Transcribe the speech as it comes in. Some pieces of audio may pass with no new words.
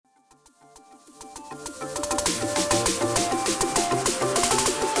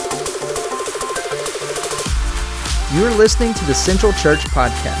You are listening to the Central Church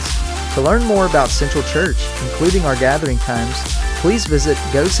Podcast. To learn more about Central Church, including our gathering times, please visit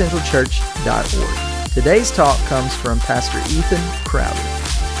gocentralchurch.org. Today's talk comes from Pastor Ethan Crowder.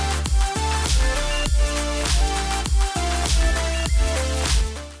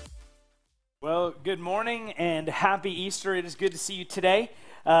 Well, good morning and happy Easter. It is good to see you today.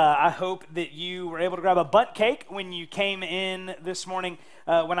 I hope that you were able to grab a bundt cake when you came in this morning.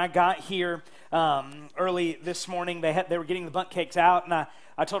 When I got here early this morning, they were getting the bundt cakes out, and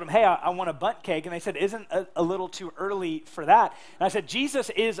I told them, hey, I want a bundt cake, and they said, isn't a little too early for that? And I said, Jesus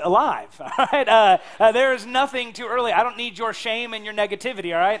is alive, all right? There is nothing too early. I don't need your shame and your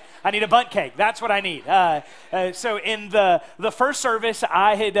negativity, all right? I need a bundt cake. That's what I need. So in the first service,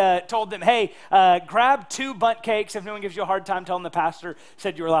 I had told them, hey, grab 2 bundt cakes. If no one gives you a hard time, tell them the pastor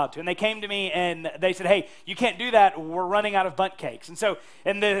said you were allowed to. And they came to me, and they said, hey, you can't do that. We're running out of bundt cakes. And so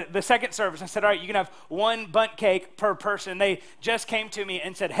in the second service, I said, all right, you can have 1 bundt cake per person. They just came to me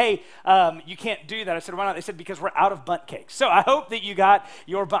and said, hey, you can't do that. I said, why not? They said, because we're out of bundt cakes. So I hope that you got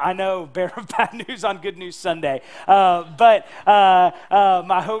your, I know, bearer of bad news on Good News Sunday, but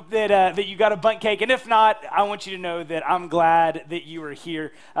I hope that you got a bundt cake. And if not, I want you to know that I'm glad that you are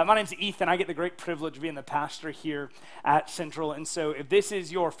here. My name's Ethan. I get the great privilege of being the pastor here at Central. And so if this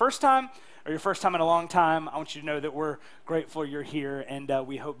is your first time, or your first time in a long time, I want you to know that we're grateful you're here, and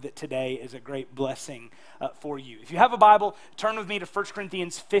we hope that today is a great blessing for you. If you have a Bible, turn with me to 1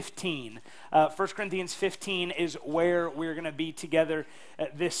 Corinthians 15. 1 Corinthians 15 is where we're going to be together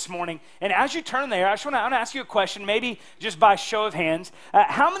this morning. And as you turn there, I want to ask you a question, maybe just by show of hands.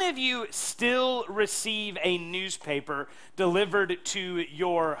 How many of you still receive a newspaper delivered to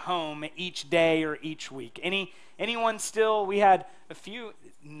your home each day or each week? Anyone still? We had a few.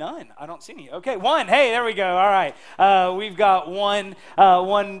 None. I don't see any. Okay, 1. Hey, there we go. All right. We've got one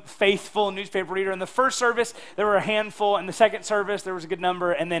faithful newspaper reader. In the first service, there were a handful. In the second service, there was a good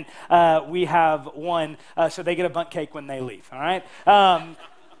number. And then we have 1, so they get a bundt cake when they leave. All right.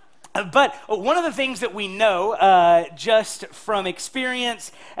 But one of the things that we know just from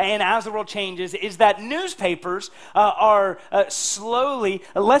experience and as the world changes is that newspapers are slowly,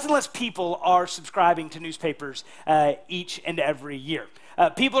 less and less people are subscribing to newspapers each and every year.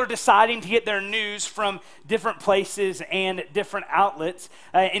 People are deciding to get their news from different places and different outlets.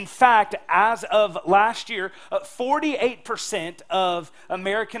 In fact, as of last year, 48% of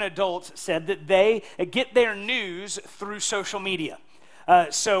American adults said that they get their news through social media.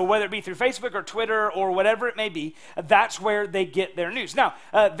 So whether it be through Facebook or Twitter or whatever it may be, that's where they get their news. Now,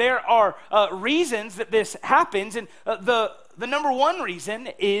 there are reasons that this happens, and the number one reason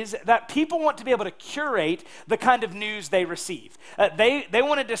is that people want to be able to curate the kind of news they receive. They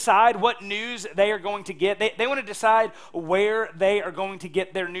want to decide what news they are going to get. They want to decide where they are going to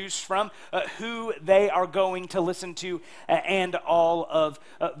get their news from, who they are going to listen to, and all of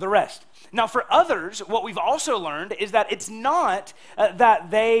the rest. Now, for others, what we've also learned is that it's not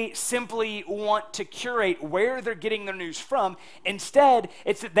that they simply want to curate where they're getting their news from. Instead,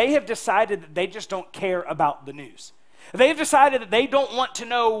 it's that they have decided that they just don't care about the news. They've decided that they don't want to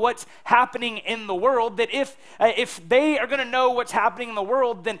know what's happening in the world, that if they are going to know what's happening in the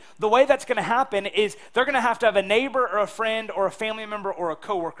world, then the way that's going to happen is they're going to have a neighbor or a friend or a family member or a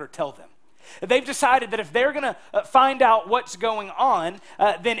coworker tell them. They've decided that if they're going to find out what's going on,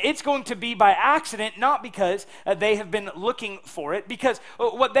 then it's going to be by accident, not because they have been looking for it, because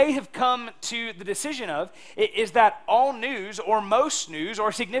what they have come to the decision of is that all news or most news or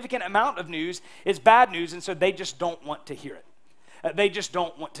a significant amount of news is bad news, and so they just don't want to hear it. They just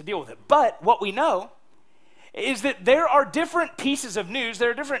don't want to deal with it. But what we know is that there are different pieces of news,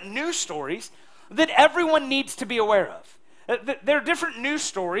 there are different news stories that everyone needs to be aware of. There are different news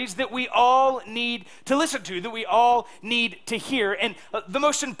stories that we all need to listen to, that we all need to hear. And the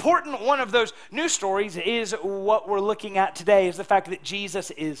most important one of those news stories is what we're looking at today, is the fact that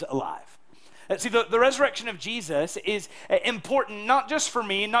Jesus is alive. See, the resurrection of Jesus is important not just for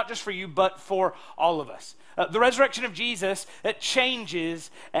me, not just for you, but for all of us. The resurrection of Jesus, it changes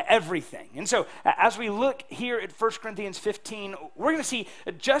everything. And so as we look here at 1 Corinthians 15, we're going to see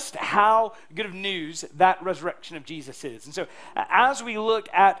just how good of news that resurrection of Jesus is. And so as we look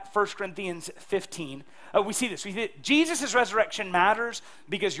at 1 Corinthians 15, we see this. We see that Jesus' resurrection matters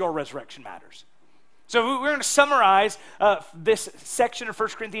because your resurrection matters. So we're going to summarize this section of 1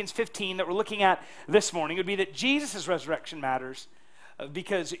 Corinthians 15 that we're looking at this morning. It would be that Jesus' resurrection matters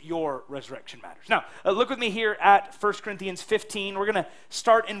because your resurrection matters. Now, look with me here at 1 Corinthians 15. We're going to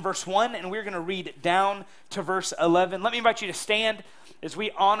start in verse 1, and we're going to read down to verse 11. Let me invite you to stand as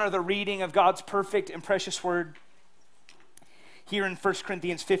we honor the reading of God's perfect and precious word here in 1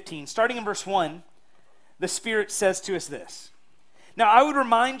 Corinthians 15. Starting in verse 1, the Spirit says to us this: "Now I would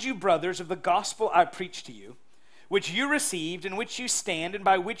remind you, brothers, of the gospel I preached to you, which you received, in which you stand, and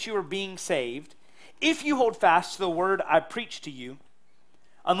by which you are being saved, if you hold fast to the word I preached to you,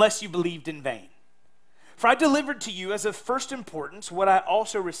 unless you believed in vain. For I delivered to you as of first importance what I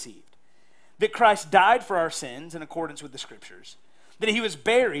also received, that Christ died for our sins in accordance with the Scriptures, that he was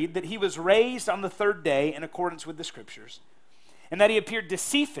buried, that he was raised on the third day in accordance with the Scriptures, and that he appeared to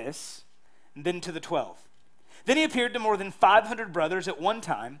Cephas, and then to the 12. Then he appeared to more than 500 brothers at one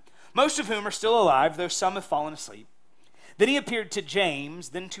time, most of whom are still alive, though some have fallen asleep. Then he appeared to James,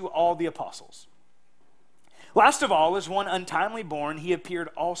 then to all the apostles. Last of all, as one untimely born, he appeared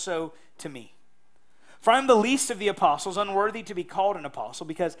also to me. For I am the least of the apostles, unworthy to be called an apostle,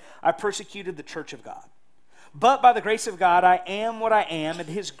 because I persecuted the church of God. But by the grace of God, I am what I am, and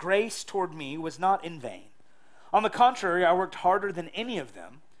his grace toward me was not in vain. On the contrary, I worked harder than any of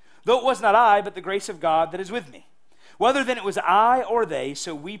them, though it was not I, but the grace of God that is with me. Whether then it was I or they,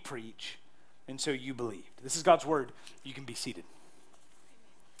 so we preach, and so you believed." This is God's word. You can be seated.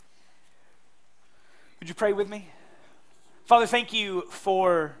 Would you pray with me? Father, thank you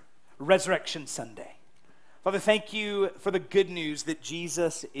for Resurrection Sunday. Father, thank you for the good news that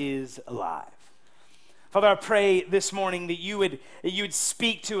Jesus is alive. Father, I pray this morning that you would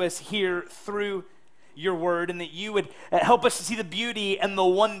speak to us here through your word, and that you would help us to see the beauty and the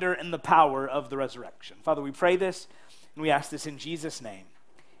wonder and the power of the resurrection. Father, we pray this, and we ask this in Jesus' name.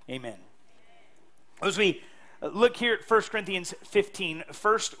 Amen. As we look here at 1 Corinthians 15,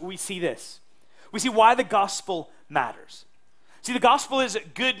 first we see this. We see why the gospel matters. See, the gospel is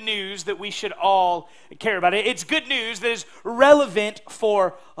good news that we should all care about. It's good news that is relevant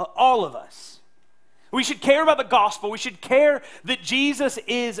for all of us. We should care about the gospel. We should care that Jesus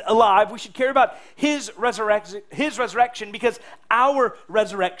is alive. We should care about his resurrection because our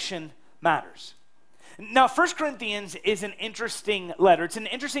resurrection matters. Now, 1 Corinthians is an interesting letter. It's an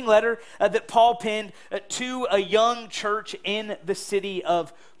interesting letter that Paul penned to a young church in the city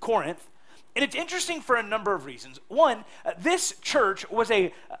of Corinth. And it's interesting for a number of reasons. One, this church was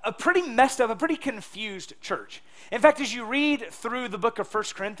a pretty messed up, a pretty confused church. In fact, as you read through the book of 1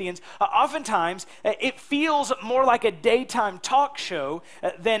 Corinthians, oftentimes it feels more like a daytime talk show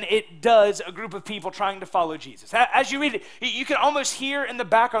than it does a group of people trying to follow Jesus. As you read it, you can almost hear in the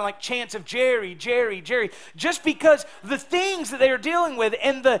background like chants of Jerry, Jerry, Jerry, just because the things that they are dealing with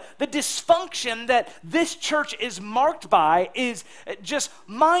and the dysfunction that this church is marked by is just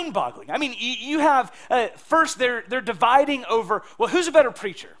mind-boggling. I mean, you have, first they're dividing over, well, who's a better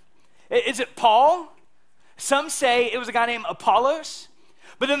preacher? Is it Paul? Some say it was a guy named Apollos.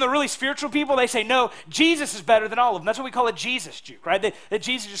 But then the really spiritual people, they say, no, Jesus is better than all of them. That's what we call a Jesus juke, right? That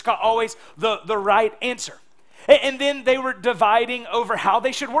Jesus just got always the right answer. And then they were dividing over how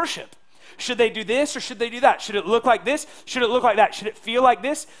they should worship. Should they do this or should they do that? Should it look like this? Should it look like that? Should it feel like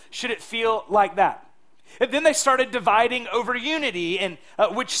this? Should it feel like that? And then they started dividing over unity, and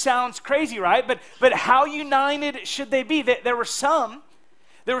which sounds crazy, right? But how united should they be? There were some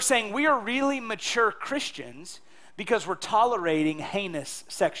that were saying we are really mature Christians because we're tolerating heinous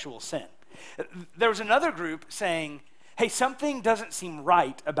sexual sin. There was another group saying, hey, something doesn't seem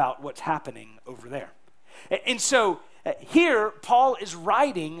right about what's happening over there. And so here, Paul is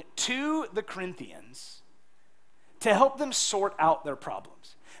writing to the Corinthians to help them sort out their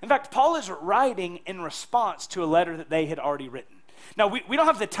problems. In fact, Paul is writing in response to a letter that they had already written. Now, we don't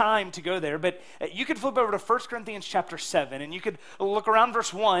have the time to go there, but you could flip over to 1 Corinthians chapter 7, and you could look around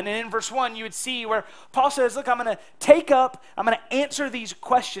verse 1, and in verse 1, you would see where Paul says, look, I'm going to answer these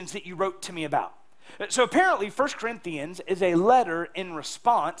questions that you wrote to me about. So apparently, 1 Corinthians is a letter in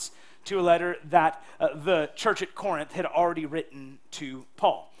response to a letter that the church at Corinth had already written to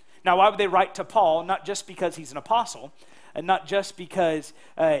Paul. Now, why would they write to Paul? Not just because he's an apostle, and not just because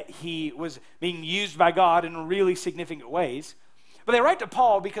he was being used by God in really significant ways, but they write to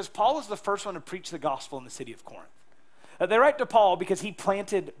Paul because Paul is the first one to preach the gospel in the city of Corinth. They write to Paul because he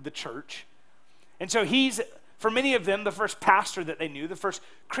planted the church. And so he's, for many of them, the first pastor that they knew, the first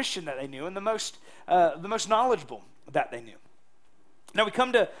Christian that they knew, and the most knowledgeable that they knew. Now we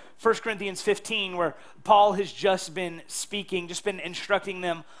come to 1 Corinthians 15 where Paul has just been speaking, just been instructing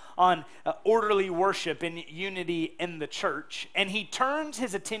them on orderly worship and unity in the church. And he turns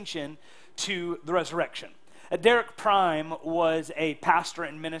his attention to the resurrection. Derek Prime was a pastor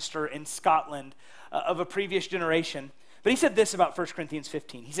and minister in Scotland of a previous generation. But he said this about 1 Corinthians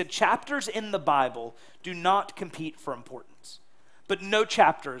 15. He said, chapters in the Bible do not compete for importance. But no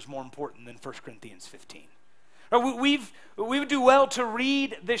chapter is more important than 1 Corinthians 15. We would do well to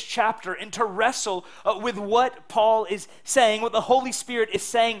read this chapter and to wrestle with what Paul is saying, what the Holy Spirit is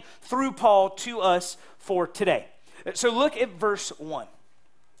saying through Paul to us for today. So look at verse 1.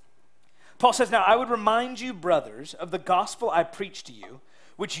 Paul says, "Now I would remind you, brothers, of the gospel I preached to you,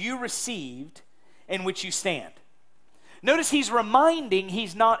 which you received, in which you stand." Notice he's reminding,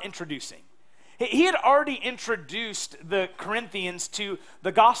 he's not introducing. He had already introduced the Corinthians to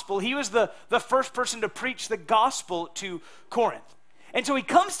the gospel. He was the first person to preach the gospel to Corinth. And so he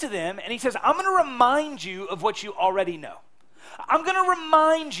comes to them and he says, I'm going to remind you of what you already know. I'm going to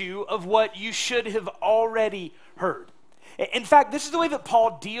remind you of what you should have already heard. In fact, this is the way that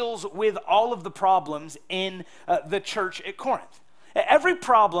Paul deals with all of the problems in the church at Corinth. Every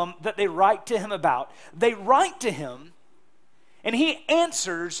problem that they write to him about, they write to him and he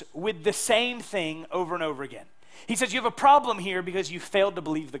answers with the same thing over and over again. He says, you have a problem here because you failed to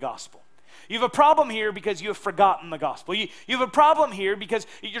believe the gospel. You have a problem here because you have forgotten the gospel. You have a problem here because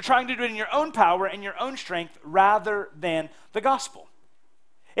you're trying to do it in your own power and your own strength rather than the gospel.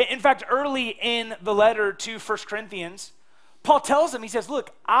 In fact, early in the letter to 1 Corinthians, Paul tells them, he says,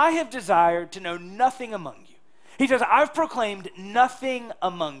 look, I have desired to know nothing among you. He says, I've proclaimed nothing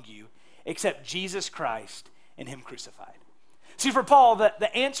among you except Jesus Christ and him crucified. See, for Paul,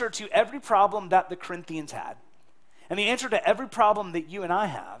 the answer to every problem that the Corinthians had, and the answer to every problem that you and I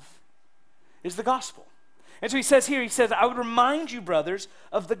have, is the gospel. And so he says here, he says, I would remind you, brothers,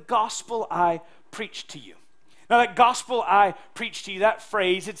 of the gospel I preached to you. Now, that gospel I preached to you, that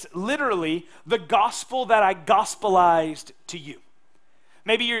phrase, it's literally the gospel that I gospelized to you.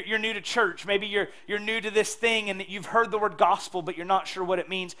 Maybe you're new to church. Maybe you're new to this thing and you've heard the word gospel, but you're not sure what it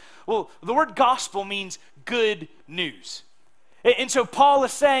means. Well, the word gospel means good news. And so Paul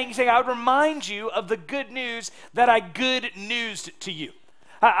is saying, he's saying, I would remind you of the good news that I good newsed to you.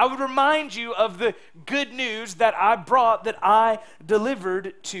 I would remind you of the good news that I brought, that I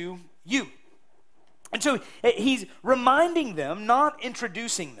delivered to you. And so he's reminding them, not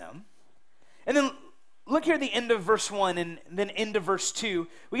introducing them. And then look here at the end of verse 1 and then into verse 2.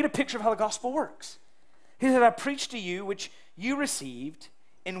 We get a picture of how the gospel works. He said, I preached to you which you received,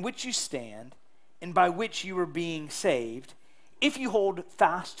 in which you stand, and by which you were being saved, if you hold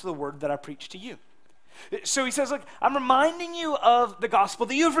fast to the word that I preached to you. So he says, look, I'm reminding you of the gospel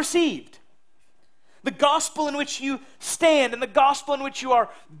that you have received. The gospel in which you stand and the gospel in which you are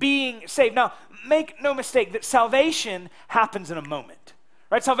being saved. Now, make no mistake that salvation happens in a moment.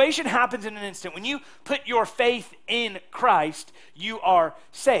 Right? Salvation happens in an instant. When you put your faith in Christ, you are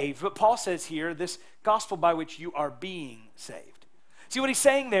saved. But Paul says here, this gospel by which you are being saved. See, what he's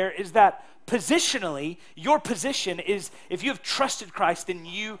saying there is that positionally, your position is, if you have trusted Christ, then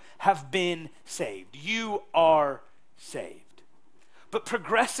you have been saved. You are saved. But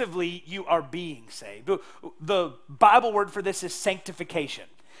progressively, you are being saved. The Bible word for this is sanctification.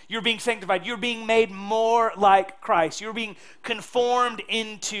 You're being sanctified. You're being made more like Christ. You're being conformed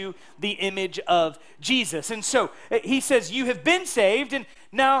into the image of Jesus. And so he says, you have been saved, and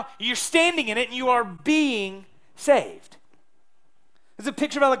now you're standing in it, and you are being saved. It's a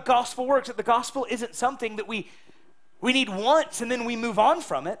picture of how the gospel works, that the gospel isn't something that we need once and then we move on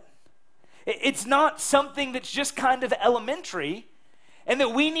from it. It's not something that's just kind of elementary and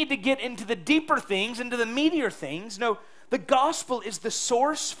that we need to get into the deeper things, into the meatier things. No, the gospel is the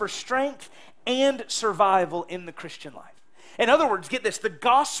source for strength and survival in the Christian life. In other words, get this, the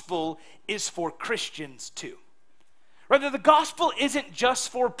gospel is for Christians too. Rather, the gospel isn't just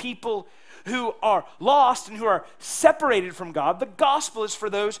for people who are lost and who are separated from God. The gospel is for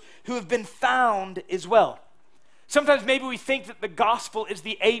those who have been found as well. Sometimes maybe we think that the gospel is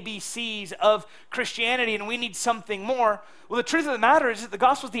the ABCs of Christianity and we need something more. Well, the truth of the matter is that the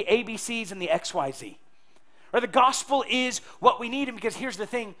gospel is the ABCs and the XYZ. Or the gospel is what we need, and because here's the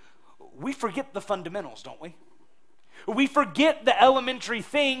thing, we forget the fundamentals, don't we? We forget the elementary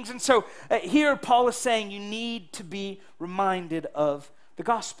things, and so here Paul is saying you need to be reminded of the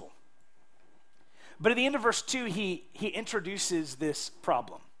gospel. But at the end of verse 2, he introduces this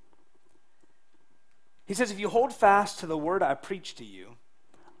problem. He says, if you hold fast to the word I preached to you,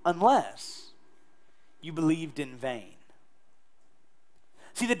 unless you believed in vain.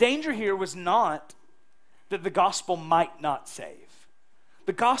 See, the danger here was not that the gospel might not save.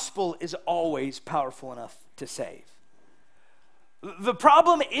 The gospel is always powerful enough to save. The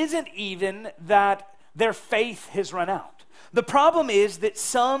problem isn't even that their faith has run out. The problem is that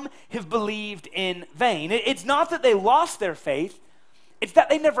some have believed in vain. It's not that they lost their faith, it's that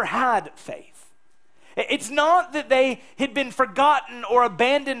they never had faith. It's not that they had been forgotten or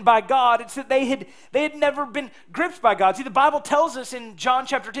abandoned by God, it's that they had never been gripped by God. See, the Bible tells us in John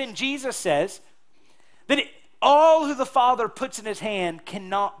chapter 10, Jesus says that all who the Father puts in his hand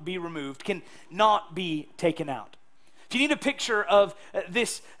cannot be removed, cannot be taken out. If you need a picture of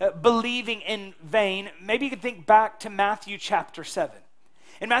this believing in vain, maybe you can think back to Matthew chapter 7.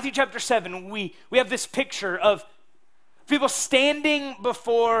 In Matthew chapter 7, we have this picture of people standing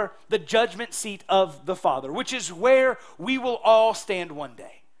before the judgment seat of the Father, which is where we will all stand one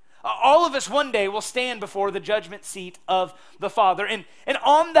day. All of us one day will stand before the judgment seat of the Father. And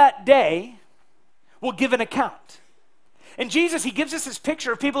on that day, we'll give an account. And Jesus, he gives us this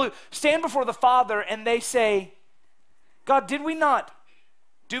picture of people who stand before the Father and they say, God, did we not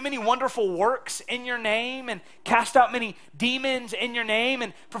do many wonderful works in your name and cast out many demons in your name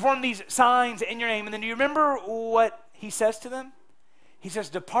and perform these signs in your name? And then do you remember what he says to them? He says,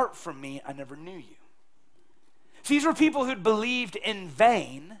 depart from me, I never knew you. See, these were people who'd believed in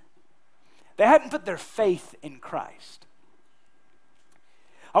vain. They hadn't put their faith in Christ.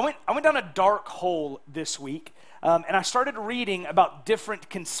 I went down a dark hole this week, and I started reading about different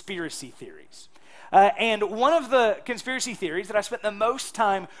conspiracy theories. And one of the conspiracy theories that I spent the most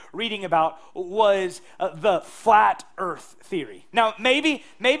time reading about was the flat earth theory. Now, maybe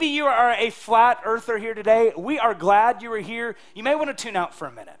you are a flat earther here today. We are glad you were here. You may want to tune out for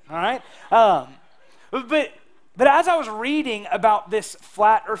a minute, all right? But as I was reading about this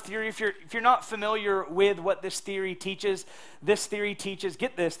flat earth theory, if you're not familiar with what this theory teaches,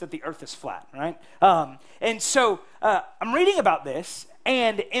 get this, that the earth is flat, right? And so I'm reading about this,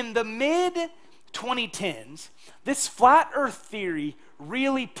 and in the mid-2010s, this flat earth theory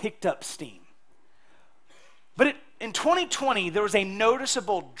really picked up steam. But in 2020, there was a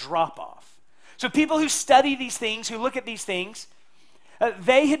noticeable drop-off. So people who study these things, who look at these things,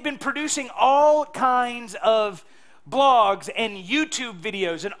 they had been producing all kinds of blogs and YouTube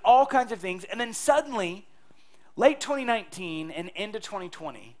videos and all kinds of things. And then suddenly, late 2019 and into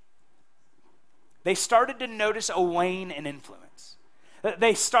 2020, they started to notice a wane in influence.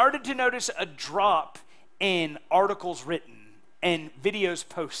 They started to notice a drop in articles written and videos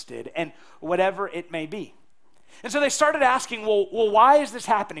posted and whatever it may be. And so they started asking, well, why is this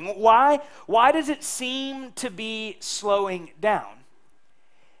happening? Why does it seem to be slowing down?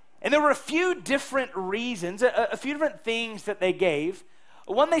 And there were a few different reasons, a few different things that they gave.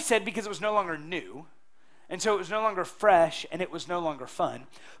 One, they said because it was no longer new, and so it was no longer fresh, and it was no longer fun.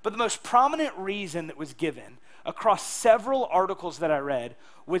 But the most prominent reason that was given across several articles that I read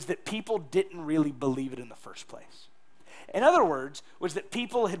was that people didn't really believe it in the first place. In other words, was that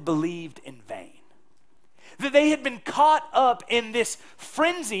people had believed in vain. That they had been caught up in this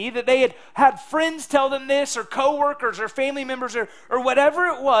frenzy, that they had friends tell them this, or coworkers, or family members, or whatever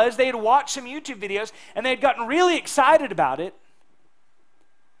it was. They had watched some YouTube videos, and they had gotten really excited about it.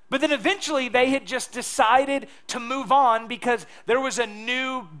 But then eventually, they had just decided to move on because there was a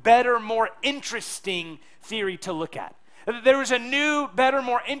new, better, more interesting theory to look at. There was a new, better,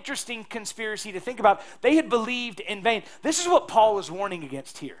 more interesting conspiracy to think about. They had believed in vain. This is what Paul is warning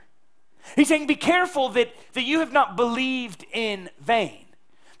against here. He's saying, be careful that you have not believed in vain.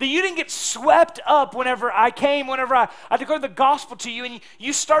 That you didn't get swept up whenever I declared the gospel to you, and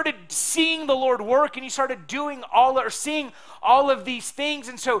you started seeing the Lord work, and you started seeing all of these things,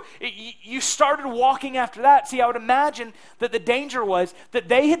 and so you started walking after that. See, I would imagine that the danger was that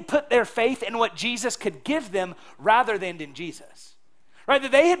they had put their faith in what Jesus could give them rather than in Jesus. Right,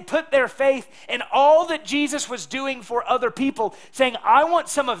 that they had put their faith in all that Jesus was doing for other people, saying, I want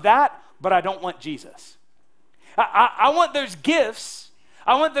some of that, but I don't want Jesus. I want those gifts,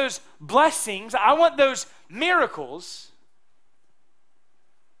 I want those blessings, I want those miracles,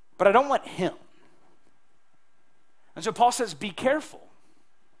 but I don't want him. And so Paul says, be careful.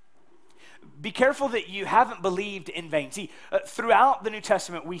 Be careful that you haven't believed in vain. See, throughout the New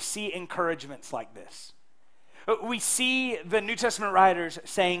Testament, we see encouragements like this. We see the New Testament writers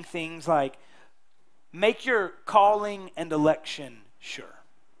saying things like, make your calling and election sure.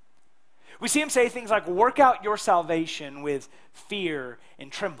 We see him say things like, work out your salvation with fear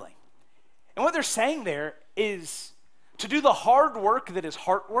and trembling. And what they're saying there is to do the hard work that is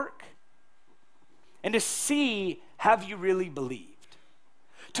heart work and to see, have you really believed?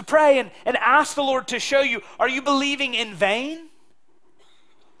 To pray and ask the Lord to show you, are you believing in vain?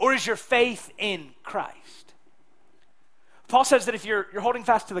 Or is your faith in Christ? Paul says that if you're holding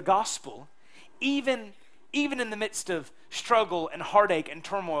fast to the gospel, even in the midst of struggle and heartache and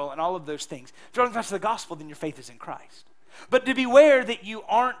turmoil and all of those things, if you're holding fast to the gospel, then your faith is in Christ. But to beware that you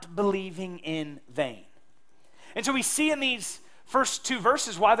aren't believing in vain. And so we see in these first two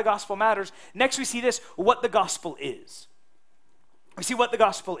verses why the gospel matters. Next we see this, what the gospel is. We see what the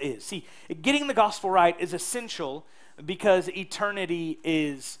gospel is. See, getting the gospel right is essential because eternity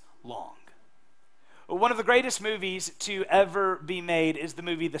is long. one of the greatest movies to ever be made is the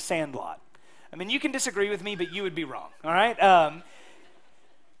movie The Sandlot. I mean, you can disagree with me, but you would be wrong, all right?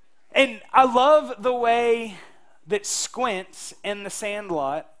 And I love the way that Squints in The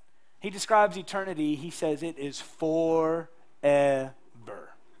Sandlot, he describes eternity. He says it is forever.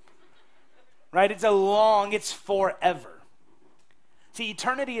 Right? It's forever. See,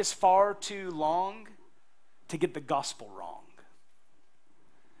 eternity is far too long to get the gospel wrong.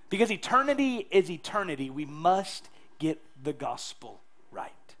 Because eternity is eternity, we must get the gospel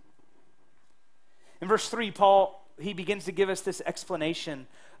right. In verse 3, Paul, he begins to give us this explanation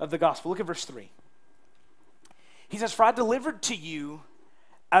of the gospel. Look at verse 3. He says, "For I delivered to you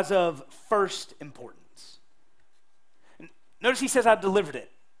as of first importance." And notice he says, "I delivered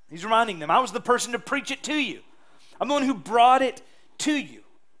it." He's reminding them, I was the person to preach it to you. I'm the one who brought it to you.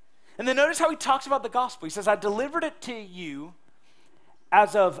 And then notice how he talks about the gospel. He says, "I delivered it to you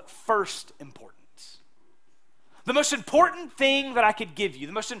as of first importance." The most important thing that I could give you,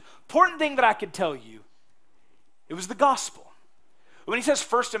 the most important thing that I could tell you, it was the gospel. When he says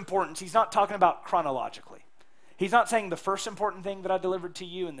first importance, he's not talking about chronologically. He's not saying the first important thing that I delivered to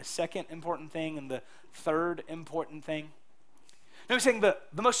you and the second important thing and the third important thing. No, he's saying the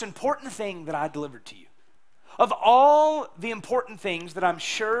most important thing that I delivered to you. Of all the important things that I'm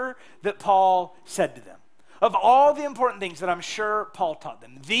sure that Paul said to them, of all the important things that I'm sure Paul taught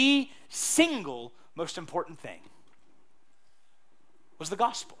them, the single most important thing was the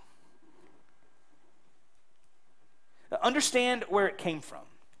gospel. Now, understand where it came from.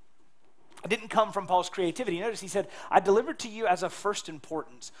 It didn't come from Paul's creativity. Notice he said, "I delivered to you as of first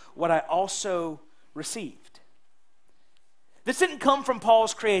importance what I also received." This didn't come from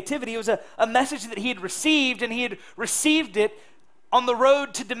Paul's creativity. It was a message that he had received, and he had received it on the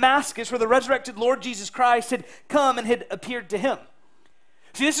road to Damascus, where the resurrected Lord Jesus Christ had come and had appeared to him.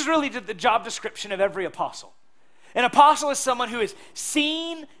 See, this is really the job description of every apostle. An apostle is someone who has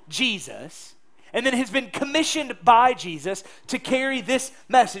seen Jesus and then has been commissioned by Jesus to carry this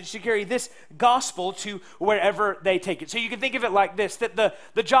message, to carry this gospel to wherever they take it. So you can think of it like this, that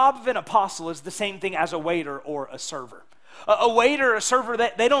the job of an apostle is the same thing as a waiter or a server. A waiter, a server,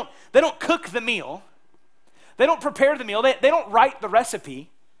 they don't cook the meal. They don't prepare the meal. They don't write the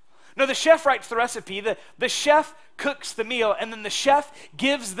recipe. No, the chef writes the recipe. The chef cooks the meal, and then the chef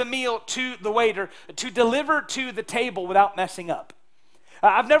gives the meal to the waiter to deliver to the table without messing up.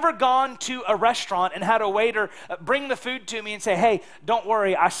 I've never gone to a restaurant and had a waiter bring the food to me and say, "Hey, don't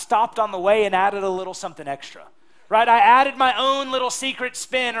worry, I stopped on the way and added a little something extra." Right? I added my own little secret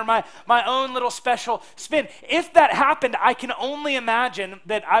spin or my own little special spin. If that happened, I can only imagine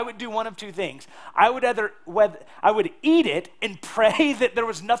that I would do one of two things. I would eat it and pray that there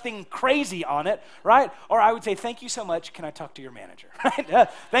was nothing crazy on it, right? Or I would say, "Thank you so much. Can I talk to your manager?" Right?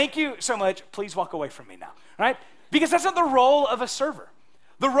 "Thank you so much. Please walk away from me now." Right? Because that's not the role of a server.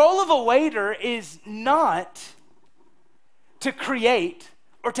 The role of a waiter is not to create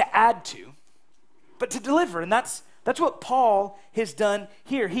or to add to, but to deliver. And that's what Paul has done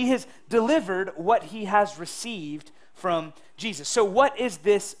here. He has delivered what he has received from Jesus. So what is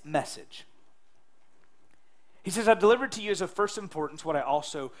this message? He says, "I delivered to you as of first importance what I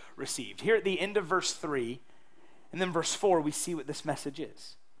also received." Here at the end of verse 3 and then verse 4, we see what this message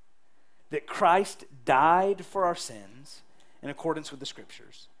is. That Christ died for our sins in accordance with the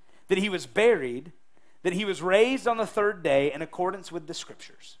scriptures. That he was buried, that he was raised on the third day in accordance with the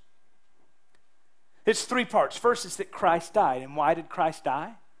scriptures. It's three parts. First is that Christ died. And why did Christ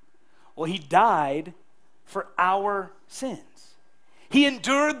die? Well, he died for our sins. He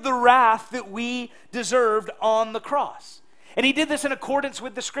endured the wrath that we deserved on the cross. And he did this in accordance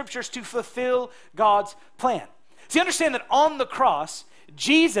with the scriptures to fulfill God's plan. See, understand that on the cross,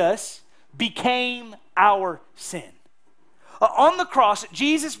 Jesus became our sin. On the cross,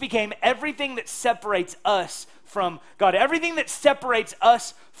 Jesus became everything that separates us from God, everything that separates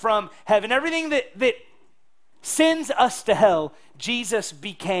us from heaven, everything that sends us to hell. Jesus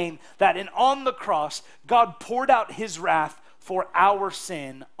became that. And on the cross, God poured out his wrath for our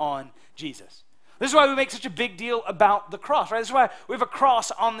sin on Jesus. This is why we make such a big deal about the cross, right? This is why we have a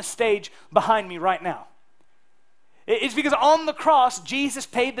cross on the stage behind me right now. It's because on the cross, Jesus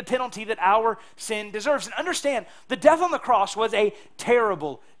paid the penalty that our sin deserves. And understand, the death on the cross was a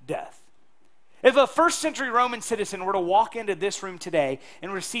terrible death. If a first century Roman citizen were to walk into this room today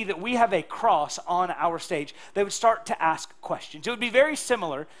and were to see that we have a cross on our stage, they would start to ask questions. It would be very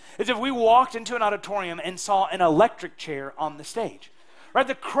similar as if we walked into an auditorium and saw an electric chair on the stage. Right?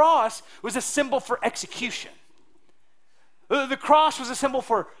 The cross was a symbol for execution. The cross was a symbol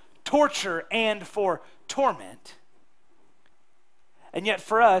for torture and for torment. And yet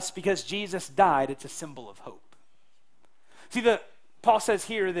for us, because Jesus died, it's a symbol of hope. See, Paul says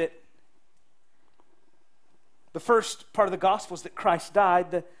here that the first part of the gospel is that Christ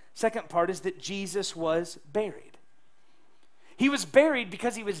died. The second part is that Jesus was buried. He was buried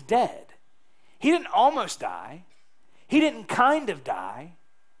because he was dead. He didn't almost die. He didn't kind of die.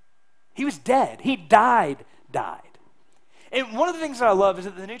 He was dead. He died. And one of the things that I love is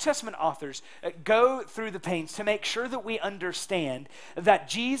that the New Testament authors go through the pains to make sure that we understand that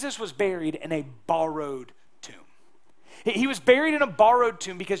Jesus was buried in a borrowed tomb. He was buried in a borrowed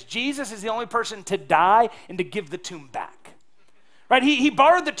tomb because Jesus is the only person to die and to give the tomb back. Right? He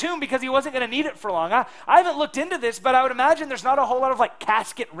borrowed the tomb because he wasn't going to need it for long. I haven't looked into this, but I would imagine there's not a whole lot of like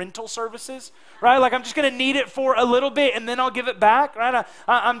casket rental services, right? Like I'm just going to need it for a little bit and then I'll give it back, right?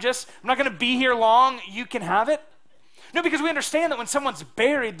 I'm not going to be here long. You can have it. No, because we understand that when someone's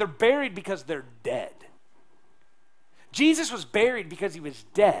buried, they're buried because they're dead. Jesus was buried because he was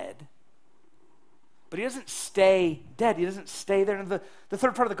dead, but he doesn't stay dead. He doesn't stay there. And the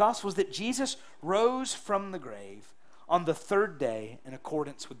third part of the gospel is that Jesus rose from the grave on the third day in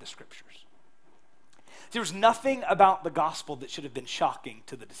accordance with the scriptures. There was nothing about the gospel that should have been shocking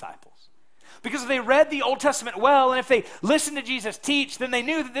to the disciples. Because if they read the Old Testament well, and if they listened to Jesus teach, then they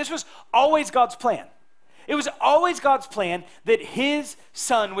knew that this was always God's plan. It was always God's plan that his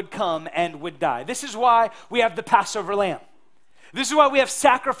son would come and would die. This is why we have the Passover lamb. This is why we have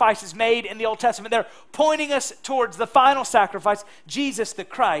sacrifices made in the Old Testament. They're pointing us towards the final sacrifice, Jesus the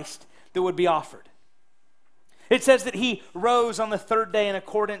Christ, that would be offered. It says that he rose on the third day in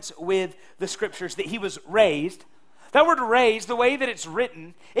accordance with the scriptures, that he was raised. That word raised, the way that it's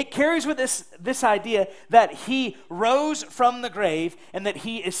written, it carries with this idea that he rose from the grave and that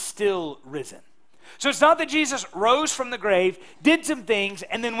he is still risen. So it's not that Jesus rose from the grave, did some things,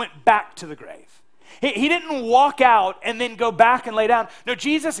 and then went back to the grave. He didn't walk out and then go back and lay down. No,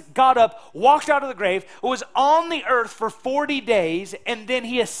 Jesus got up, walked out of the grave, was on the earth for 40 days, and then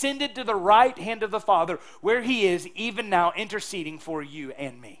he ascended to the right hand of the Father, where he is even now interceding for you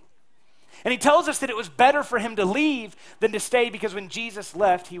and me. And he tells us that it was better for him to leave than to stay, because when Jesus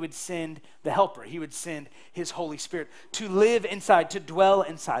left, he would send the Helper. He would send his Holy Spirit to live inside, to dwell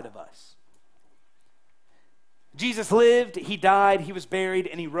inside of us. Jesus lived, he died, he was buried,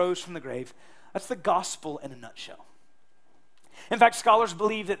 and he rose from the grave. That's the gospel in a nutshell. In fact, scholars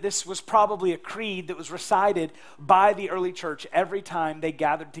believe that this was probably a creed that was recited by the early church every time they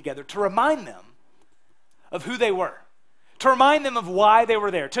gathered together to remind them of who they were, to remind them of why they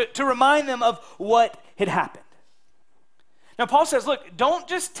were there, to remind them of what had happened. Now, Paul says, look, don't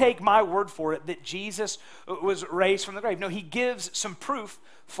just take my word for it that Jesus was raised from the grave. No, he gives some proof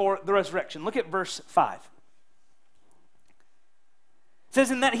for the resurrection. Look at verse 5. It says,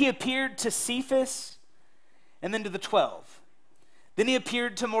 in that he appeared to Cephas and then to the 12. Then he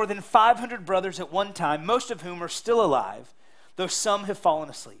appeared to more than 500 brothers at one time, most of whom are still alive, though some have fallen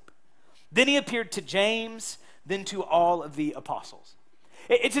asleep. Then he appeared to James, then to all of the apostles.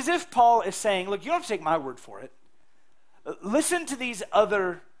 It's as if Paul is saying, look, you don't have to take my word for it. Listen to these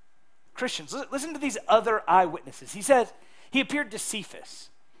other Christians. Listen to these other eyewitnesses. He says he appeared to Cephas.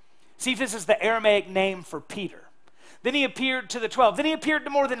 Cephas is the Aramaic name for Peter. Then he appeared to the 12. Then he appeared to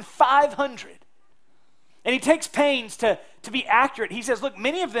more than 500. And he takes pains to be accurate. He says, look,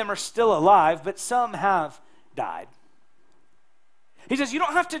 many of them are still alive, but some have died. He says, you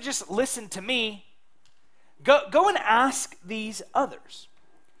don't have to just listen to me. Go and ask these others.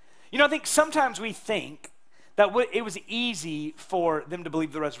 You know, I think sometimes we think that it was easy for them to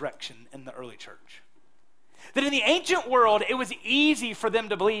believe the resurrection in the early church. That in the ancient world, it was easy for them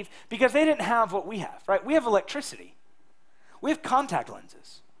to believe because they didn't have what we have, right? We have electricity. We have contact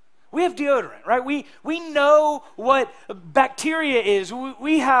lenses. We have deodorant, right? We know what bacteria is.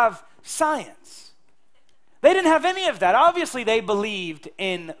 We have science. They didn't have any of that. Obviously, they believed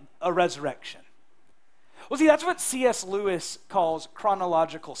in a resurrection. Well, see, that's what C.S. Lewis calls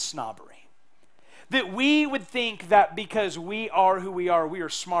chronological snobbery. That we would think that because we are who we are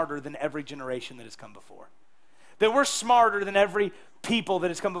smarter than every generation that has come before. That we're smarter than every people that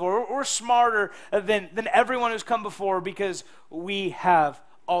has come before. We're smarter than everyone who's come before because we have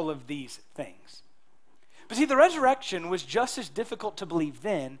all of these things. But see, the resurrection was just as difficult to believe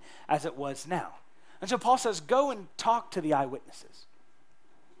then as it was now. And so Paul says, go and talk to the eyewitnesses.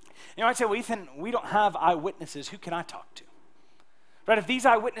 You know, I'd say, well, Ethan, we don't have eyewitnesses. Who can I talk to? Right? If these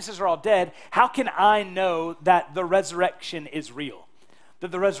eyewitnesses are all dead, how can I know that the resurrection is real?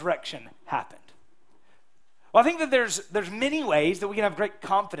 That the resurrection happened? Well, I think that there's many ways that we can have great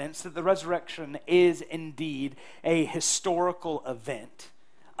confidence that the resurrection is indeed a historical event,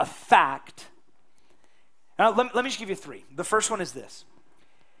 a fact. Now, let me just give you three. The first one is this,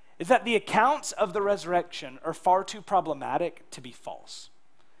 is that the accounts of the resurrection are far too problematic to be false.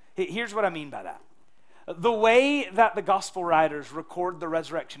 Here's what I mean by that. The way that the gospel writers record the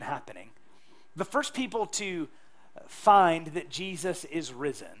resurrection happening, the first people to find that Jesus is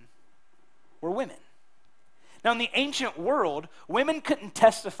risen were women. Now, in the ancient world, women couldn't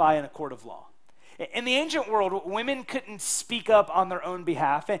testify in a court of law. In the ancient world, women couldn't speak up on their own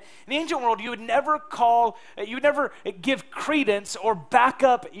behalf. In the ancient world, you would never give credence or back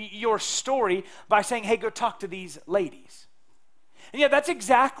up your story by saying, hey, go talk to these ladies. And yeah, that's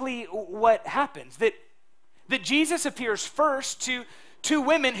exactly what happens, that Jesus appears first to two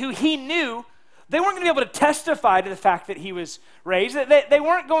women who he knew they weren't going to be able to testify to the fact that he was raised. They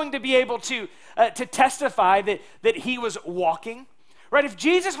weren't going to be able to testify that he was walking. Right? If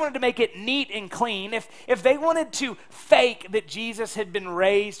Jesus wanted to make it neat and clean, if they wanted to fake that Jesus had been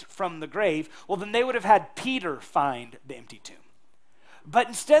raised from the grave, well, then they would have had Peter find the empty tomb. But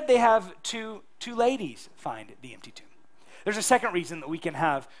instead, they have two ladies find the empty tomb. There's a second reason that we can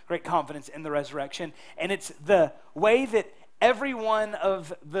have great confidence in the resurrection, and it's the way that every one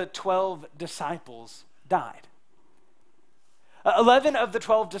of the 12 disciples died. 11 of the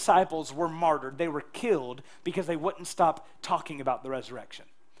 12 disciples were martyred. They were killed because they wouldn't stop talking about the resurrection.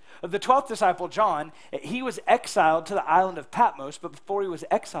 The 12th disciple, John, he was exiled to the island of Patmos, but before he was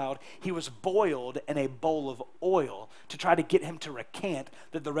exiled, he was boiled in a bowl of oil to try to get him to recant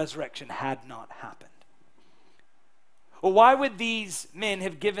that the resurrection had not happened. Well, why would these men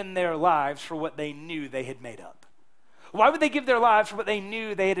have given their lives for what they knew they had made up? Why would they give their lives for what they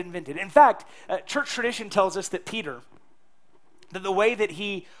knew they had invented? In fact, church tradition tells us that Peter, that the way that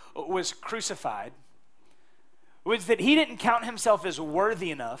he was crucified was that he didn't count himself as worthy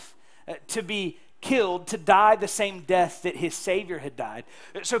enough to be killed, to die the same death that his Savior had died.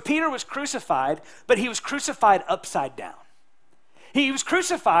 So Peter was crucified, but he was crucified upside down. He was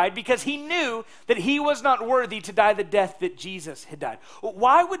crucified because he knew that he was not worthy to die the death that Jesus had died.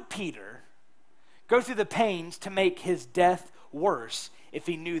 Why would Peter go through the pains to make his death worse if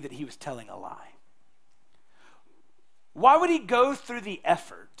he knew that he was telling a lie? Why would he go through the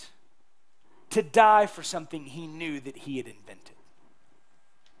effort to die for something he knew that he had invented?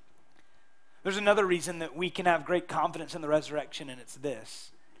 There's another reason that we can have great confidence in the resurrection, and it's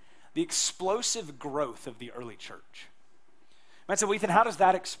this: the explosive growth of the early church. I said, well, Ethan, how does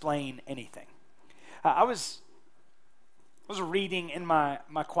that explain anything? I was reading in my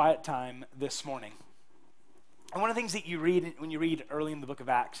quiet time this morning. And one of the things that you read when you read early in the book of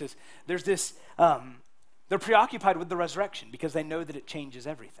Acts is there's this, they're preoccupied with the resurrection because they know that it changes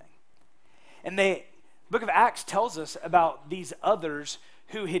everything. And the book of Acts tells us about these others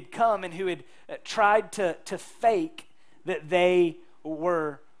who had come and who had tried to fake that they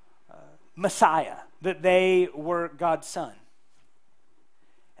were Messiah, that they were God's son.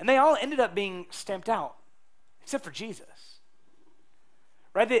 And they all ended up being stamped out, except for Jesus.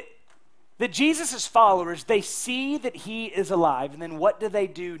 Right? That Jesus' followers, they see that he is alive, and then what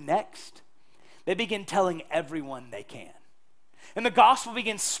do next? They begin telling everyone they can. And the gospel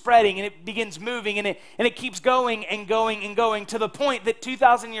begins spreading, and it begins moving, and it keeps going and going and going to the point that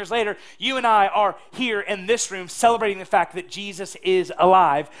 2,000 years later, you and I are here in this room celebrating the fact that Jesus is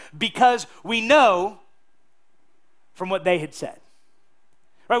alive because we know from what they had said.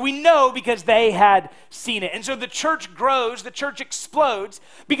 Right? We know because they had seen it. And so the church grows, the church explodes,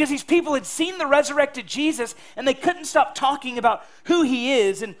 because these people had seen the resurrected Jesus, and they couldn't stop talking about who he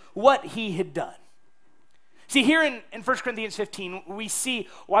is and what he had done. See, here in 1 Corinthians 15, we see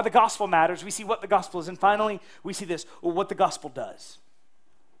why the gospel matters. We see what the gospel is. And finally, we see this, what the gospel does.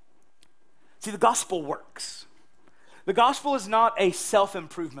 See, the gospel works. The gospel is not a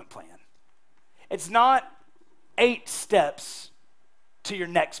self-improvement plan. It's not 8 steps to your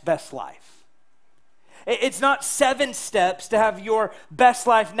next best life. It's not 7 steps to have your best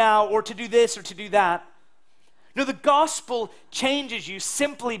life now or to do this or to do that. No, the gospel changes you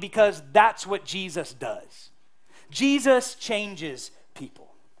simply because that's what Jesus does. Jesus changes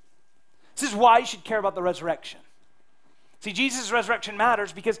people. This is why you should care about the resurrection. See, Jesus' resurrection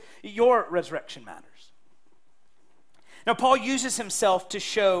matters because your resurrection matters. Now, Paul uses himself to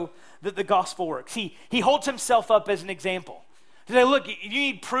show that the gospel works. He holds himself up as an example. To say, look, you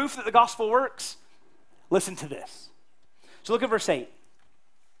need proof that the gospel works? Listen to this. So look at verse 8.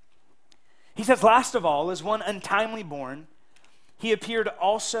 He says, last of all, as one untimely born, he appeared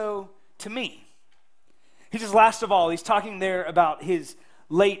also to me. He says, last of all, he's talking there about his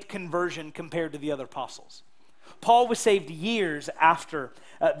late conversion compared to the other apostles. Paul was saved years after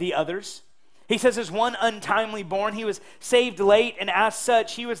the others. He says as one untimely born, he was saved late, and as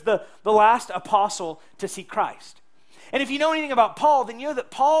such, he was the last apostle to see Christ. And if you know anything about Paul, then you know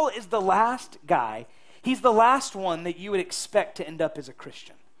that Paul is the last guy. He's the last one that you would expect to end up as a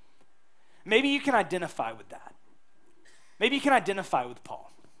Christian. Maybe you can identify with that. Maybe you can identify with Paul.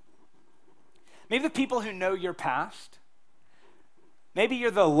 Maybe the people who know your past, maybe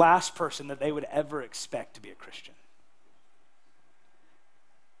you're the last person that they would ever expect to be a Christian.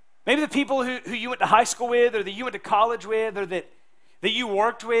 Maybe the people who you went to high school with, or that you went to college with, or that you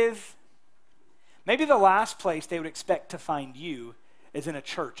worked with, maybe the last place they would expect to find you is in a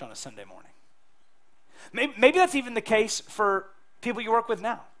church on a Sunday morning. Maybe that's even the case for people you work with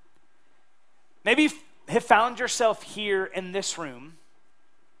now. Maybe you have found yourself here in this room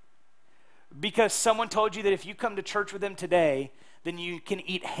because someone told you that if you come to church with them today, then you can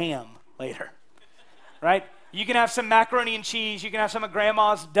eat ham later, right? You can have some macaroni and cheese. You can have some of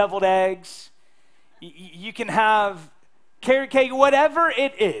grandma's deviled eggs. You can have carrot cake, whatever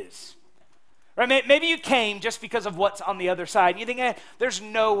it is. Right? Maybe you came just because of what's on the other side. And you think, there's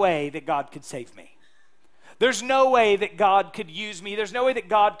no way that God could save me. There's no way that God could use me. There's no way that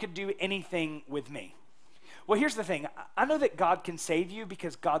God could do anything with me. Well, here's the thing. I know that God can save you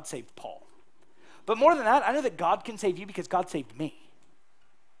because God saved Paul. But more than that, I know that God can save you because God saved me.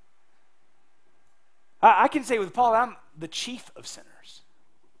 I can say with Paul, I'm the chief of sinners.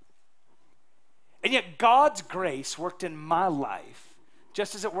 And yet God's grace worked in my life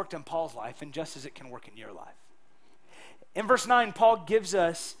just as it worked in Paul's life and just as it can work in your life. In verse 9, Paul gives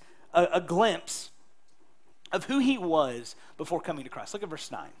us a glimpse of who he was before coming to Christ. Look at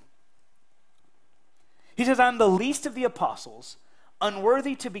verse 9. He says, I'm the least of the apostles,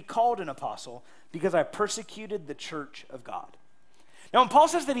 unworthy to be called an apostle because I persecuted the church of God. Now, when Paul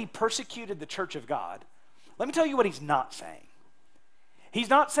says that he persecuted the church of God, let me tell you what he's not saying. He's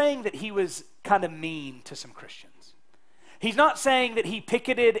not saying that he was kind of mean to some Christians. He's not saying that he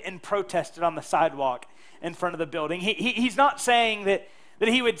picketed and protested on the sidewalk in front of the building. He's not saying that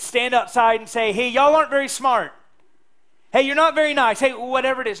he would stand outside and say, hey, y'all aren't very smart. Hey, you're not very nice. Hey,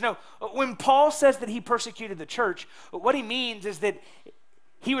 whatever it is. No, when Paul says that he persecuted the church, what he means is that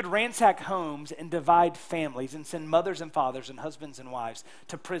he would ransack homes and divide families and send mothers and fathers and husbands and wives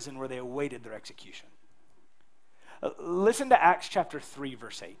to prison where they awaited their execution. Listen to Acts chapter 3,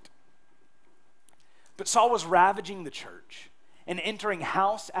 verse 8. But Saul was ravaging the church, and entering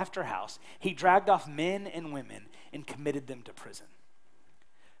house after house, he dragged off men and women and committed them to prison.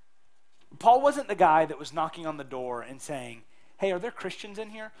 Paul wasn't the guy that was knocking on the door and saying, hey, are there Christians in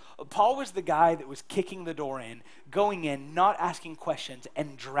here? Paul was the guy that was kicking the door in, going in, not asking questions,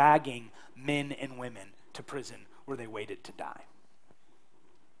 and dragging men and women to prison where they waited to die.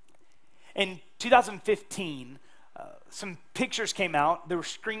 In 2015, some pictures came out. There were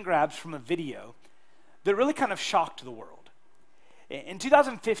screen grabs from a video that really kind of shocked the world. In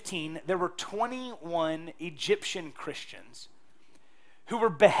 2015, there were 21 Egyptian Christians who were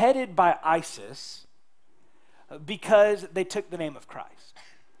beheaded by ISIS because they took the name of Christ.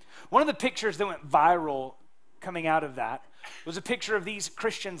 One of the pictures that went viral coming out of that was a picture of these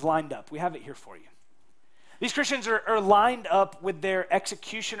Christians lined up. We have it here for you. These Christians are lined up with their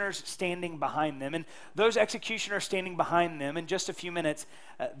executioners standing behind them, and those executioners standing behind them, in just a few minutes,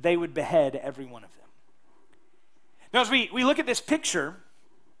 they would behead every one of them. Now, as we look at this picture,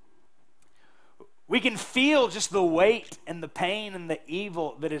 we can feel just the weight and the pain and the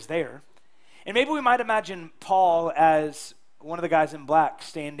evil that is there. And maybe we might imagine Paul as one of the guys in black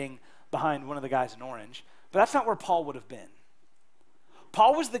standing behind one of the guys in orange, but that's not where Paul would have been.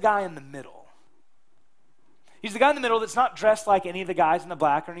 Paul was the guy in the middle. He's the guy in the middle that's not dressed like any of the guys in the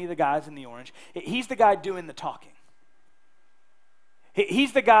black or any of the guys in the orange. He's the guy doing the talking.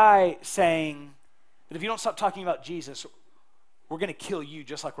 He's the guy saying that if you don't stop talking about Jesus, we're going to kill you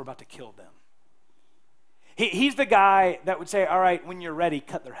just like we're about to kill them. He's the guy that would say, all right, when you're ready,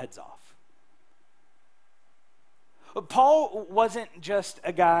 cut their heads off. But Paul wasn't just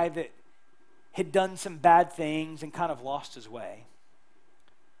a guy that had done some bad things and kind of lost his way.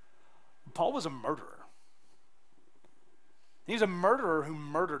 Paul was a murderer. He was a murderer who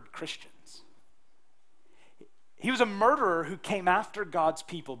murdered Christians. He was a murderer who came after God's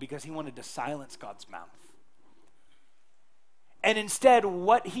people because he wanted to silence God's mouth. And instead,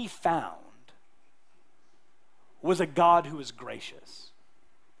 what he found was a God who was gracious.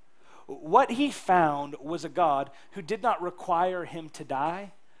 What he found was a God who did not require him to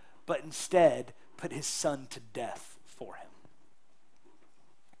die, but instead put his son to death for him.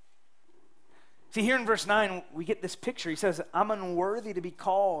 See, here in verse 9, we get this picture. He says, I'm unworthy to be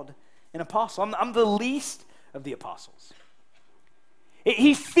called an apostle. I'm the least of the apostles.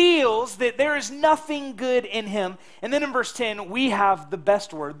 He feels reveals that there is nothing good in him. And then in verse 10, we have the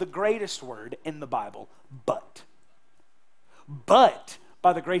best word, the greatest word in the Bible, but. But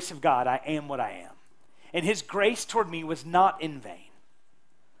by the grace of God, I am what I am. And his grace toward me was not in vain.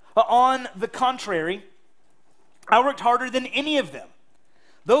 On the contrary, I worked harder than any of them,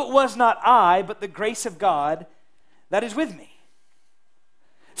 though it was not I, but the grace of God that is with me.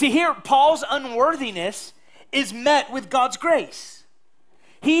 See, here, Paul's unworthiness is met with God's grace.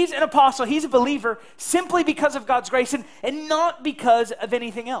 He's an apostle, he's a believer simply because of God's grace and not because of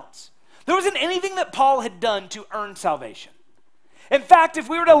anything else. There wasn't anything that Paul had done to earn salvation. In fact, if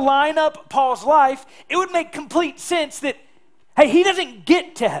we were to line up Paul's life, it would make complete sense that, hey, he doesn't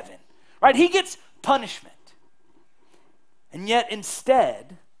get to heaven, right? He gets punishment. And yet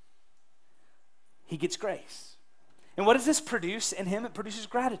instead, he gets grace. And what does this produce in him? It produces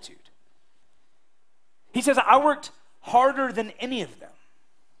gratitude. He says, I worked harder than any of them.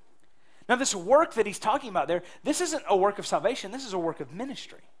 Now, this work that he's talking about there, this isn't a work of salvation. This is a work of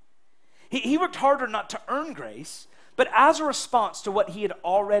ministry. He worked harder not to earn grace, but as a response to what he had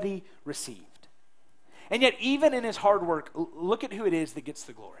already received. And yet, even in his hard work, look at who it is that gets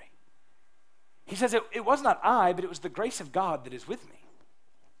the glory. He says, it was not I, but it was the grace of God that is with me.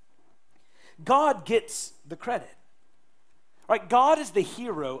 God gets the credit. Right? God is the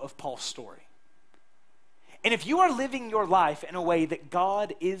hero of Paul's story. And if you are living your life in a way that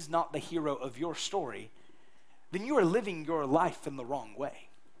God is not the hero of your story, then you are living your life in the wrong way.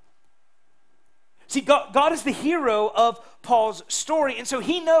 See, God is the hero of Paul's story, and so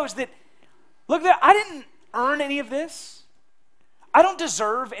he knows that, look, I didn't earn any of this. I don't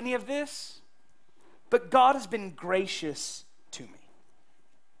deserve any of this, but God has been gracious to me.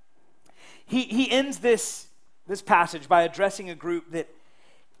 He ends this passage by addressing a group that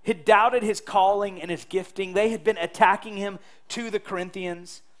had doubted his calling and his gifting. They had been attacking him to the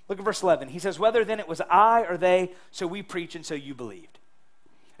Corinthians. Look at verse 11. He says, whether then it was I or they, so we preach and so you believed.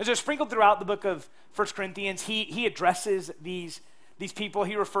 As they're sprinkled throughout the book of 1 Corinthians, he addresses these people.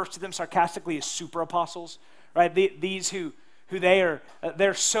 He refers to them sarcastically as super apostles, right? These who they're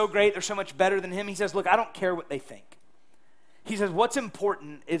so great, they're so much better than him. He says, look, I don't care what they think. He says, what's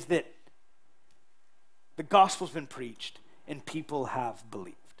important is that the gospel's been preached and people have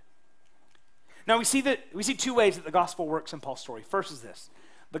believed. Now we see two ways that the gospel works in Paul's story. First is this: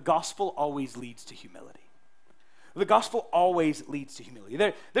 the gospel always leads to humility. The gospel always leads to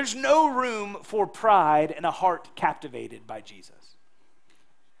humility. There's no room for pride and a heart captivated by Jesus.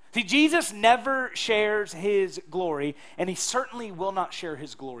 See, Jesus never shares his glory, and he certainly will not share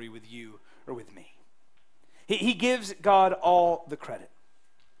his glory with you or with me. He gives God all the credit.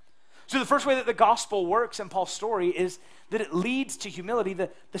 So the first way that the gospel works in Paul's story is that it leads to humility.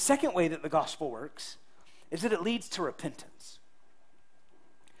 The second way that the gospel works is that it leads to repentance.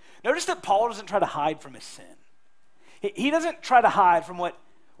 Notice that Paul doesn't try to hide from his sin. He doesn't try to hide from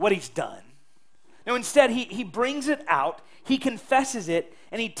what he's done. No, instead, he brings it out, he confesses it,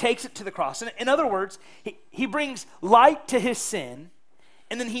 and he takes it to the cross. In other words, he brings light to his sin,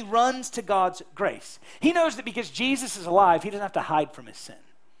 and then he runs to God's grace. He knows that because Jesus is alive, he doesn't have to hide from his sin.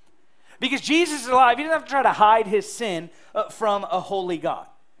 Because Jesus is alive, he doesn't have to try to hide his sin from a holy God.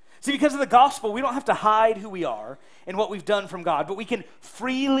 See, because of the gospel, we don't have to hide who we are and what we've done from God, but we can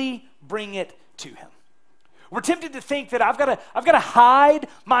freely bring it to him. We're tempted to think that I've got to hide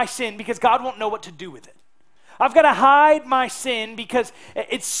my sin because God won't know what to do with it. I've got to hide my sin because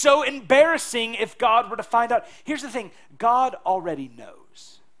it's so embarrassing if God were to find out. Here's the thing: God already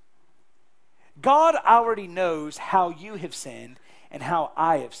knows. God already knows how you have sinned and how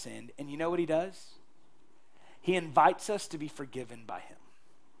I have sinned. And you know what he does? He invites us to be forgiven by him.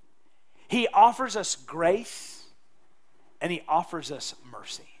 He offers us grace and he offers us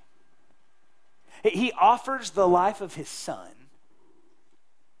mercy. He offers the life of his son,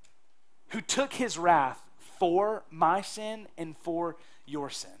 who took his wrath for my sin and for your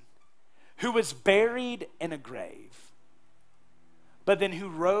sin, who was buried in a grave, but then who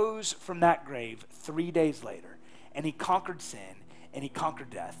rose from that grave 3 days later, and he conquered sin and he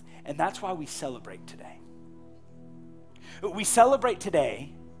conquered death. And that's why we celebrate today. We celebrate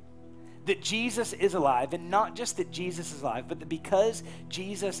today that Jesus is alive, and not just that Jesus is alive, but that because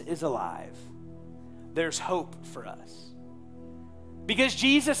Jesus is alive, there's hope for us. Because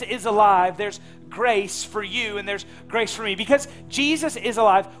Jesus is alive, there's grace for you and there's grace for me. Because Jesus is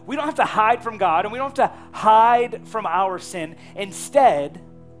alive, we don't have to hide from God and we don't have to hide from our sin. Instead,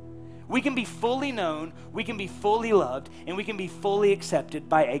 we can be fully known, we can be fully loved, and we can be fully accepted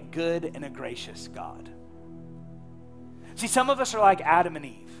by a good and a gracious God. See, some of us are like Adam and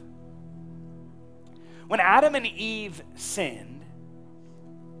Eve. When Adam and Eve sinned,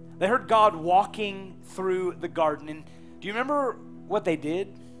 They heard God walking through the garden. And do you remember what they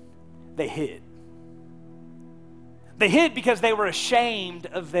did? They hid. They hid because they were ashamed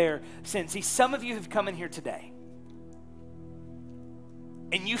of their sin. See, some of you have come in here today,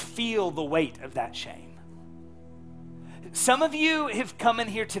 and you feel the weight of that shame. Some of you have come in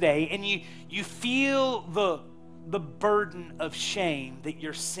here today, and you feel the burden of shame that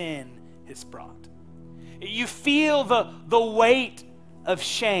your sin has brought. You feel the weight of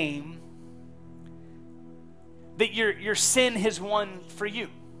shame that your sin has won for you.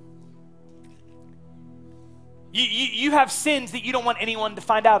 You have sins that you don't want anyone to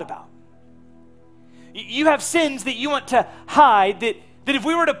find out about. You have sins that you want to hide, that if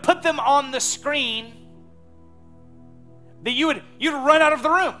we were to put them on the screen, that you'd run out of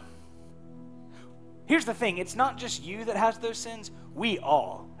the room. Here's the thing, it's not just you that has those sins, we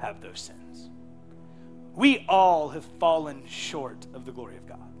all have those sins. We all have fallen short of the glory of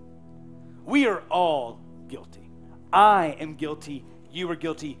God. We are all guilty. I am guilty, you are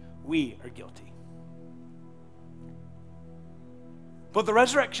guilty, we are guilty. But the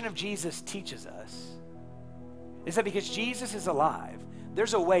resurrection of Jesus teaches us is that because Jesus is alive,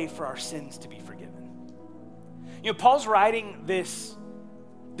 there's a way for our sins to be forgiven. You know, Paul's writing this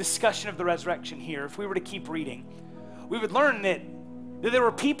discussion of the resurrection here. If we were to keep reading, we would learn that there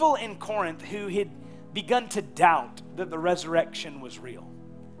were people in Corinth who had begun to doubt that the resurrection was real.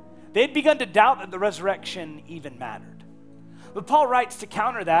 They had begun to doubt that the resurrection even mattered. But Paul writes to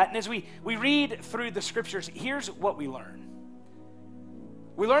counter that, and as we read through the scriptures, here's what we learn.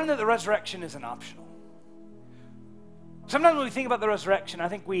 We learn that the resurrection isn't optional. Sometimes when we think about the resurrection, I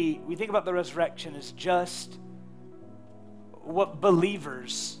think we think about the resurrection as just what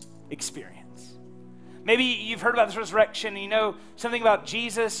believers experience. Maybe you've heard about this resurrection, and you know something about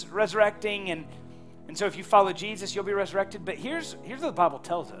Jesus resurrecting, and so if you follow Jesus, you'll be resurrected. But here's what the Bible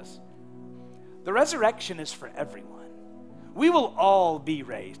tells us. The resurrection is for everyone. We will all be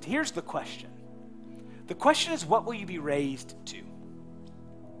raised. Here's the question. The question is, what will you be raised to?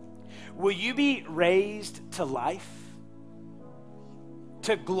 Will you be raised to life,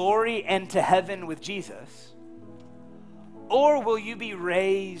 to glory, and to heaven with Jesus? Or will you be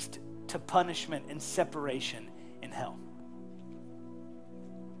raised to punishment and separation in hell?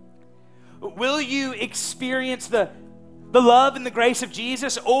 Will you experience the love and the grace of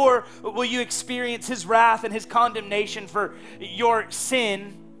Jesus, or will you experience his wrath and his condemnation for your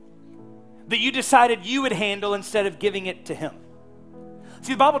sin that you decided you would handle instead of giving it to him?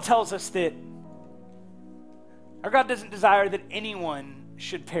 See, the Bible tells us that our God doesn't desire that anyone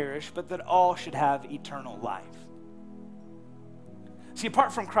should perish, but that all should have eternal life. See,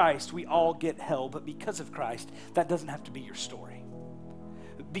 apart from Christ, we all get hell, but because of Christ, that doesn't have to be your story.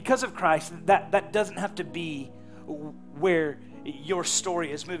 Because of Christ, that doesn't have to be where your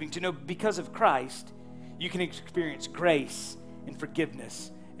story is moving to. No, because of Christ, you can experience grace and forgiveness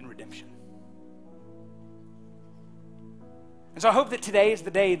and redemption. And so I hope that today is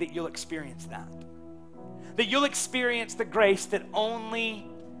the day that you'll experience that. That you'll experience the grace that only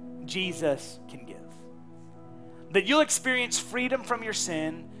Jesus can give. That you'll experience freedom from your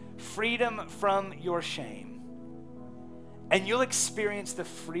sin, freedom from your shame, and you'll experience the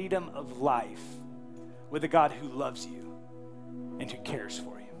freedom of life with a God who loves you and who cares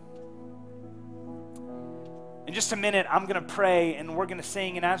for you. In just a minute, I'm going to pray and we're going to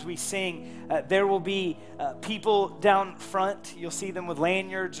sing. And as we sing, there will be people down front. You'll see them with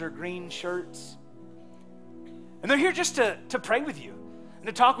lanyards or green shirts. And they're here just to pray with you and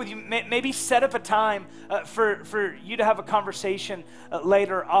to talk with you. Maybe set up a time for you to have a conversation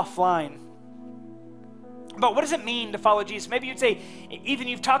later offline about what does it mean to follow Jesus. Maybe you'd say, Ethan,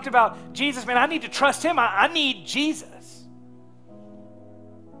 you've talked about Jesus. Man, I need to trust him. I need Jesus.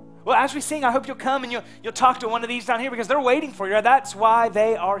 Well, as we sing, I hope you'll come and you'll talk to one of these down here because they're waiting for you. That's why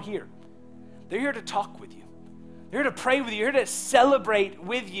they are here. They're here to talk with you. They're here to pray with you. They're here to celebrate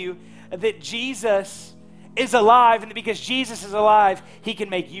with you that Jesus is alive, and that because Jesus is alive, he can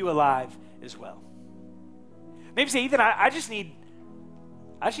make you alive as well. Maybe say, Ethan, I just need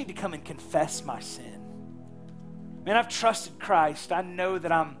to come and confess my sin. Man, I've trusted Christ. I know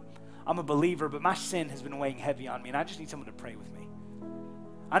that I'm a believer, but my sin has been weighing heavy on me, and I just need someone to pray with me.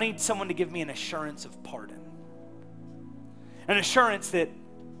 I need someone to give me an assurance of pardon. An assurance that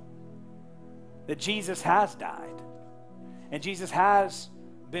Jesus has died and Jesus has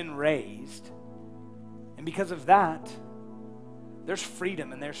been raised. And because of that, there's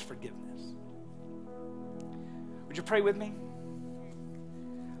freedom and there's forgiveness. Would you pray with me?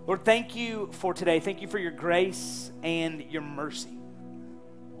 Lord, thank you for today. Thank you for your grace and your mercy.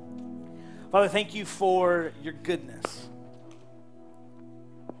 Father, thank you for your goodness.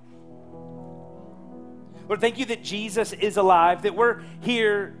 Lord, thank you that Jesus is alive, that we're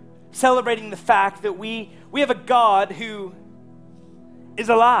here celebrating the fact that we have a God who is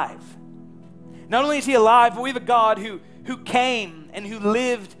alive. Not only is he alive, but we have a God who came and who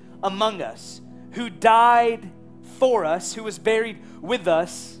lived among us, who died for us, who was buried with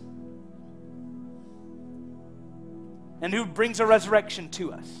us, and who brings a resurrection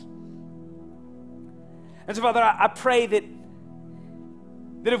to us. And so, Father, I pray that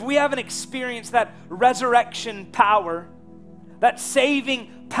if we haven't experienced that resurrection power, that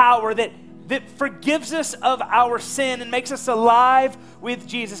saving power that forgives us of our sin and makes us alive with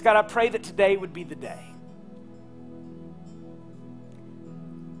Jesus, God, I pray that today would be the day.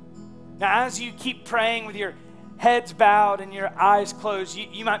 Now, as you keep praying with your heads bowed and your eyes closed,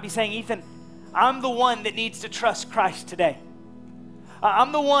 you might be saying, Ethan, I'm the one that needs to trust Christ today.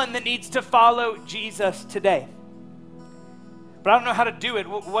 I'm the one that needs to follow Jesus today. But I don't know how to do it.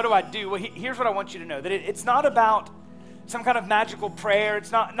 What do I do? Well, here's what I want you to know, that it's not about some kind of magical prayer.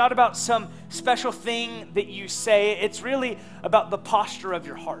 It's not about some special thing that you say. It's really about the posture of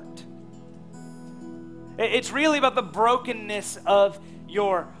your heart. It's really about the brokenness of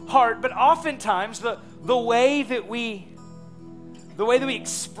your heart. But oftentimes, the way that we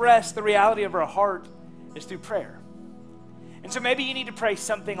express the reality of our heart is through prayer. And so maybe you need to pray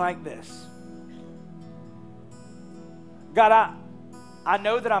something like this. God, I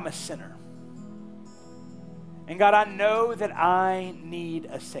know that I'm a sinner. And God, I know that I need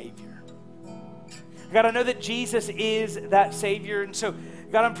a Savior. God, I know that Jesus is that Savior. And so,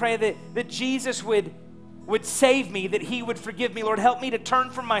 God, I'm praying that Jesus would save me, that he would forgive me. Lord, help me to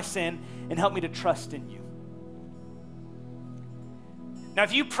turn from my sin and help me to trust in you. Now,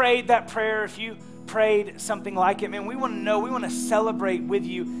 if you prayed that prayer, if you prayed something like it, man, we want to know, we want to celebrate with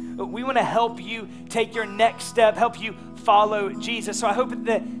you. We want to help you take your next step, help you follow Jesus. So I hope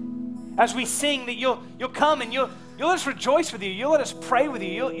that as we sing, that you'll come and you'll let us rejoice with you. You'll let us pray with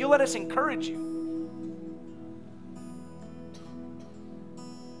you. You'll let us encourage you.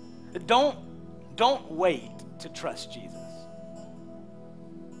 Don't wait to trust Jesus.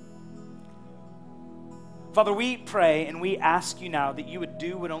 Father, we pray and we ask you now that you would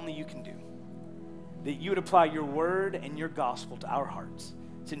do what only you can do, that you would apply your word and your gospel to our hearts.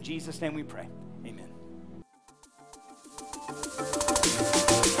 It's in Jesus' name we pray. Amen.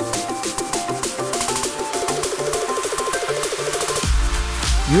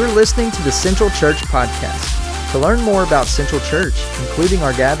 You're listening to the Central Church Podcast. To learn more about Central Church, including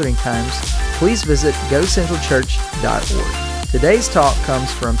our gathering times, please visit gocentralchurch.org. Today's talk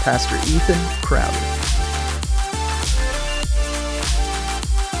comes from Pastor Ethan Crowder.